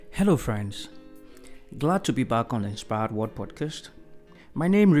Hello, friends. Glad to be back on the Inspired Word podcast. My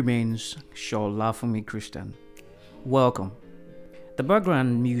name remains Sholafumi Christian. Welcome. The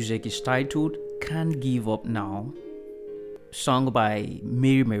background music is titled Can't Give Up Now, sung by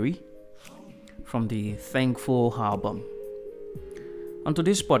Mary from the Thankful album. On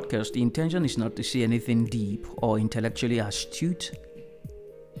today's podcast, the intention is not to say anything deep or intellectually astute,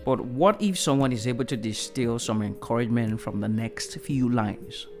 but what if someone is able to distill some encouragement from the next few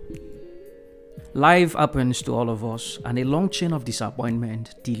lines? Life happens to all of us, and a long chain of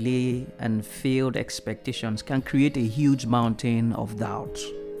disappointment, delay, and failed expectations can create a huge mountain of doubt.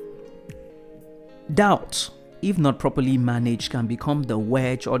 Doubt, if not properly managed, can become the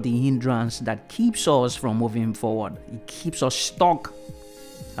wedge or the hindrance that keeps us from moving forward. It keeps us stuck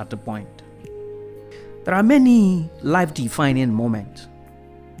at the point. There are many life-defining moments,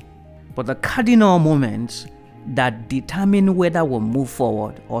 but the cardinal moments that determine whether we'll move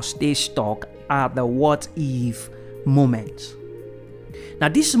forward or stay stuck are the what-if moments. Now,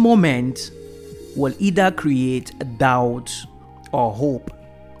 this moment will either create doubt or hope.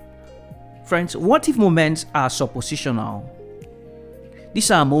 Friends, what-if moments are suppositional.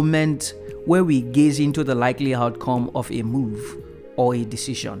 These are moments where we gaze into the likely outcome of a move or a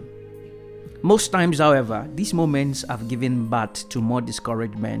decision. Most times, however, these moments have given birth to more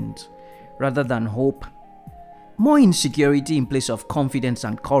discouragement rather than hope, more insecurity in place of confidence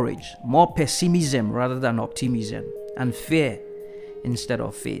and courage, more pessimism rather than optimism, and fear instead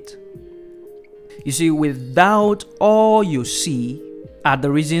of faith. You see, with doubt, all you see are the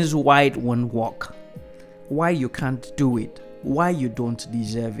reasons why it won't work, why you can't do it, why you don't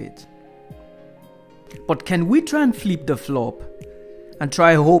deserve it. But can we try and flip the flop and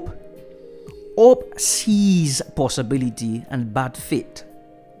try hope? Hope sees possibility and bad faith,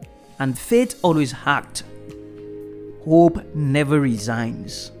 and faith always acts. Hope never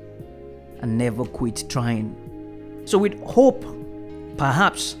resigns and never quits trying. So with hope,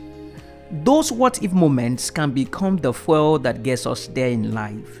 perhaps those what-if moments can become the fuel that gets us there in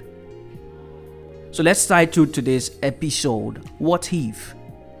life. So let's title today's episode, What If?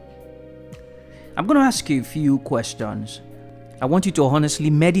 I'm going to ask you a few questions. I want you to honestly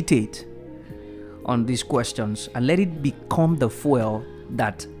meditate on these questions and let it become the fuel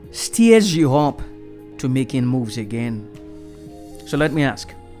that steers you up to making moves again. So let me ask,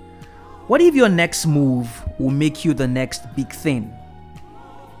 what if your next move will make you the next big thing?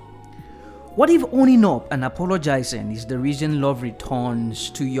 What if owning up and apologizing is the reason love returns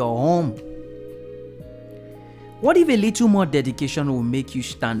to your home? What if a little more dedication will make you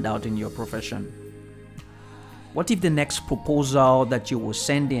stand out in your profession? What if the next proposal that you will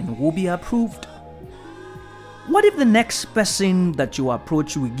send in will be approved? What if the next person that you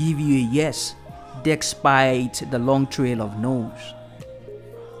approach will give you a yes, despite the long trail of no's?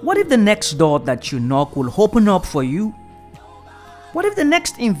 What if the next door that you knock will open up for you? What if the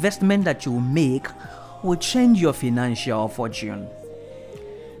next investment that you make will change your financial fortune?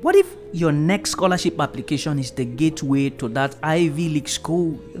 What if your next scholarship application is the gateway to that Ivy League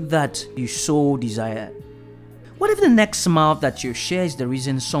school that you so desire? What if the next smile that you share is the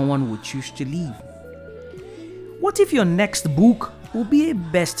reason someone would choose to leave? What if your next book will be a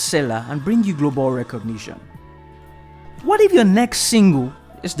bestseller and bring you global recognition? What if your next single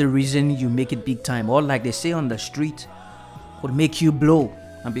is the reason you make it big time, or like they say on the street, would make you blow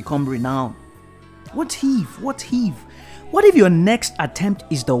and become renowned? What if? What if your next attempt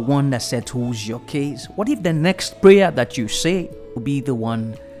is the one that settles your case? What if the next prayer that you say will be the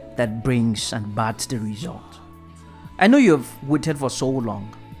one that brings and births the result? I know you've waited for so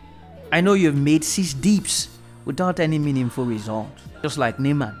long. I know you've made 6 deeps without any meaningful result, just like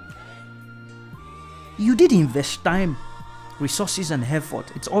Naaman. You did invest time, resources, and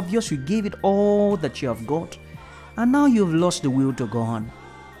effort. It's obvious you gave it all that you have got, and now you've lost the will to go on.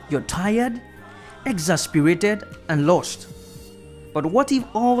 You're tired, exasperated, and lost. But what if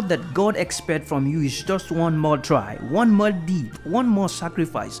all that God expects from you is just one more try, one more deed, one more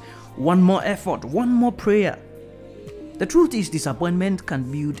sacrifice, one more effort, one more prayer? The truth is, disappointment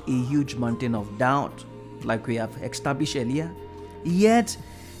can build a huge mountain of doubt, like we have established earlier. Yet,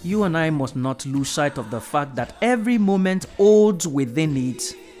 you and I must not lose sight of the fact that every moment holds within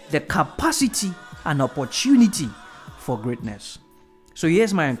it the capacity and opportunity for greatness. So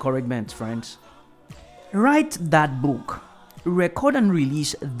here's my encouragement, friends. Write that book, record and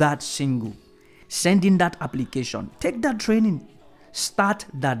release that single, send in that application, take that training, start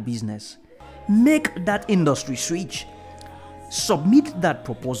that business, make that industry switch, submit that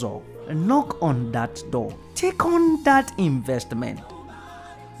proposal, knock on that door, take on that investment.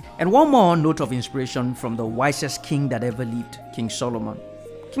 And one more note of inspiration from the wisest king that ever lived, King Solomon.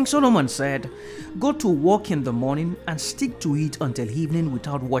 King Solomon said, "Go to work in the morning and stick to it until evening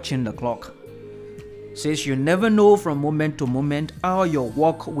without watching the clock." Says you never know from moment to moment how your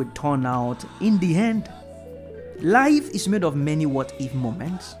work will turn out in the end. Life is made of many what-if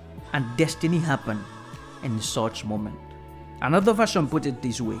moments, and destiny happen in such moment. Another version put it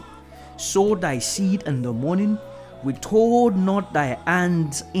this way: "Sow thy seed in the morning, withhold not thy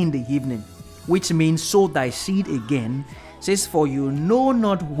hands in the evening," which means sow thy seed again. Says, "For you know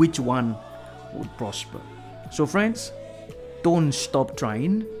not which one would prosper." So friends, don't stop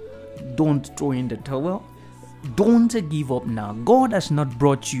trying. Don't throw in the towel. Don't give up now. God has not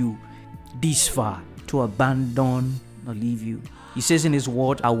brought you this far to abandon or leave you. He says in his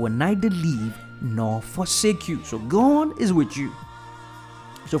word, "I will neither leave nor forsake you." So God is with you.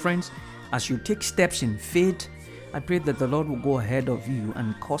 So friends, as you take steps in faith, I pray that the Lord will go ahead of you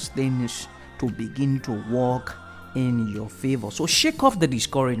and cause things to begin to walk in your favor. So shake off the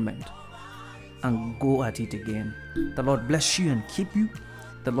discouragement and go at it again. The Lord bless you and keep you.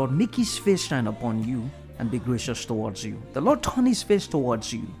 The Lord make his face shine upon you and be gracious towards you. The Lord turn his face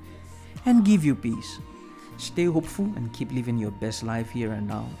towards you and give you peace. Stay hopeful and keep living your best life here and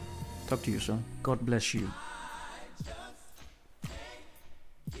now. Talk to you soon. God bless you.